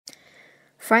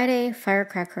Friday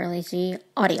Firecracker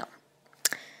audio.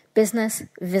 Business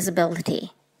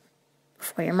visibility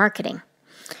for your marketing.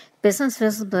 Business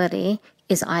visibility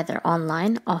is either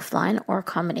online, offline, or a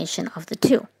combination of the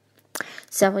two.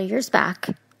 Several years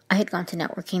back, I had gone to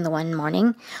networking the one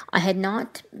morning. I had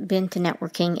not been to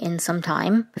networking in some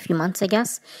time, a few months, I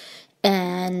guess.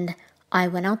 And I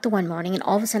went out the one morning and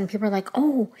all of a sudden people are like,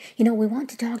 oh, we want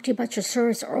to talk to you about your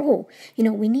service. Or, oh,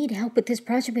 we need help with this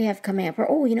project we have coming up. Or,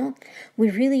 oh, we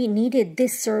really needed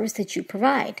this service that you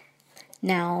provide.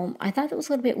 Now, I thought that was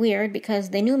a little bit weird because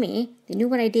they knew me. They knew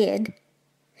what I did.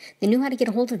 They knew how to get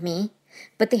a hold of me,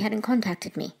 but they hadn't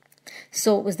contacted me.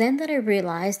 So it was then that I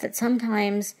realized that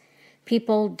sometimes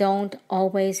people don't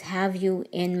always have you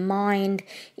in mind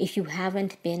if you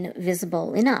haven't been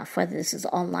visible enough, whether this is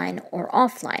online or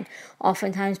offline.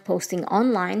 Oftentimes posting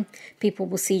online, people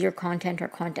will see your content or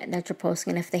content that you're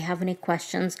posting, and if they have any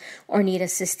questions or need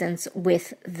assistance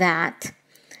with that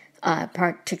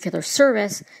particular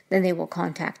service, then they will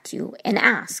contact you and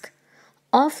ask.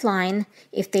 Offline,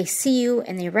 if they see you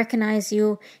and they recognize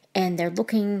you and they're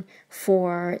looking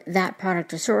for that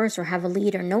product or service or have a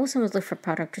lead or know someone's looking for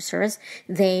product or service,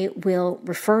 they will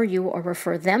refer you or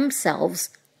refer themselves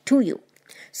to you.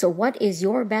 So what is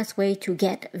your best way to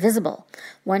get visible?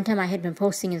 One time I had been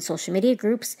posting in social media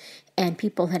groups and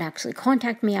people had actually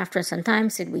contacted me after some time,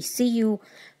 said, we see you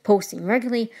posting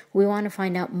regularly. We want to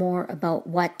find out more about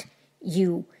what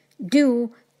you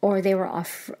do, or they were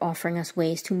offering us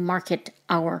ways to market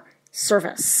our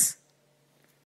service.